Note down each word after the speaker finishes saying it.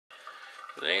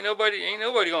Ain't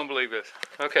nobody gonna believe this.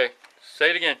 Okay, say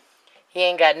it again. He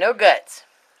ain't got no guts.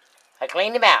 I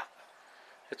cleaned him out.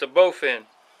 It's a bowfin.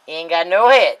 He ain't got no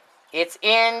head. It's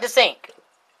in the sink.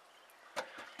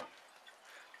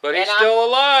 But he's still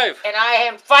alive. And I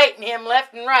am fighting him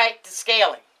left and right to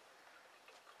scale him.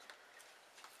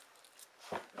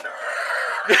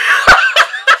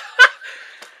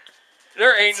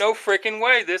 There ain't no freaking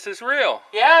way this is real.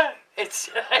 Yeah, it's...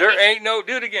 There ain't no...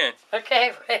 Do it again.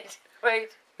 Okay,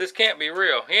 wait. This can't be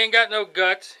real. He ain't got no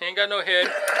guts. He ain't got no head.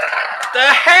 The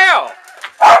hell?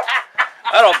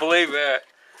 I don't believe that.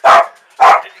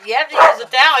 You have to use a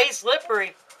towel. He's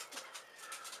slippery.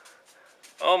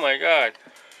 Oh my God.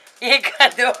 He ain't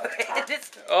got no head.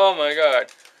 Oh my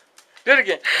God. Do it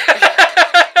again.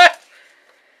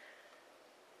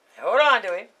 Hold on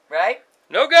to him, right?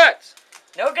 No guts.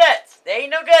 No guts. There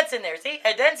ain't no guts in there. See,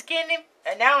 I done skinned him,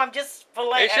 and now I'm just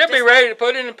He should be ready to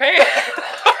put in the pan.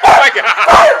 Oh my God.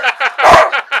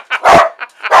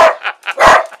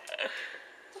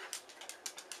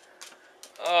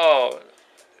 Oh.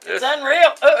 It's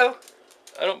unreal. Uh-oh.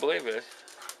 I don't believe this.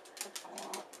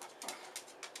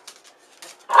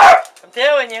 I'm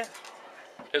telling you.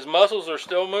 His muscles are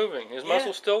still moving. His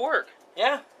muscles still work.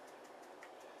 Yeah.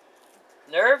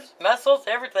 Nerves, muscles,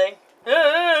 everything. He's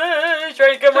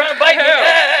trying to come around and bite me.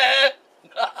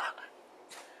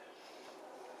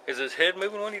 Is his head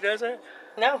moving when he does that?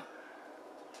 No.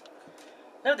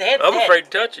 No, the head's I'm dead. afraid to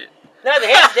touch it. No, the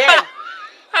head's dead.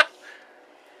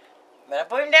 But I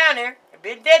put him down there. He's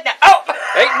been dead now. Oh!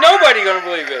 Ain't nobody gonna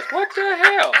believe this. What the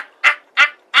hell?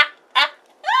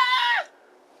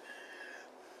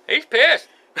 He's pissed.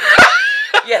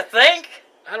 You think?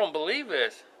 I don't believe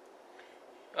this.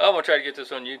 I'm gonna try to get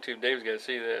this on YouTube. Dave's got to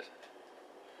see this.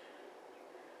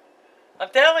 I'm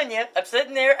telling you. I'm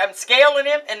sitting there. I'm scaling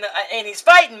him, and he's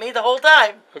fighting me the whole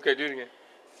time. Okay, do it again.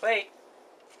 Wait.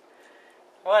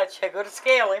 Watch. I go to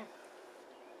scale him.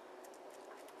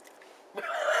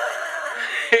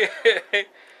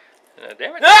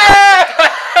 Damn it.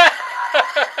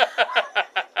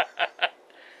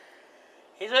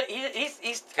 He's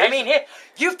I mean,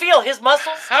 you feel his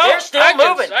muscles? They're still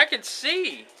moving. I can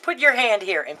see. Put your hand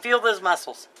here and feel those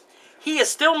muscles. He is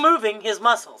still moving his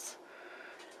muscles.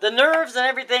 The nerves and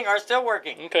everything are still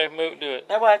working. Okay, do it.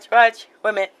 Now watch. Wait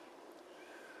a minute.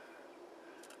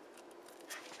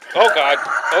 Oh God.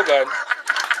 Oh God.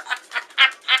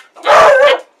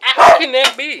 How can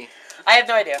that be? I have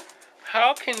no idea.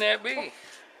 How can that be?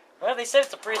 Well, they said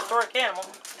it's a prehistoric animal.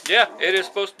 Yeah, it is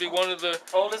supposed to be one of the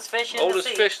oldest fish in the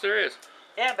sea. fish there is.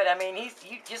 Yeah, but I mean, you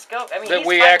just go. I mean, that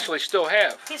we actually still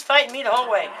have. He's fighting me the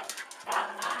whole way.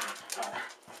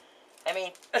 I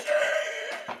mean,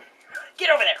 get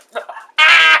over there.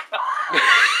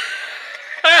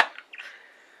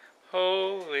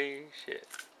 Holy shit.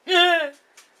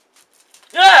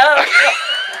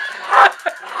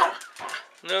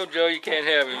 No, Joe, you can't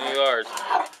have him. He's ours.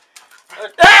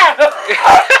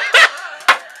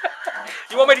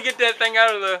 You want me to get that thing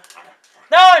out of the...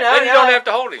 No. Then you don't have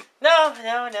to hold him. No.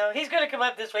 He's going to come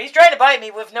up this way. He's trying to bite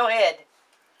me with no head.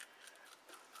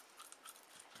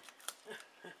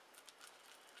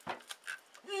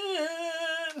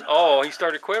 Oh, he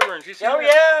started quivering. Did you see that?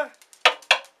 Yeah.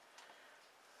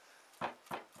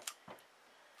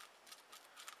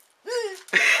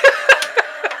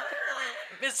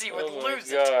 Missy would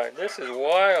lose it. Oh my God, this is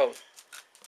wild.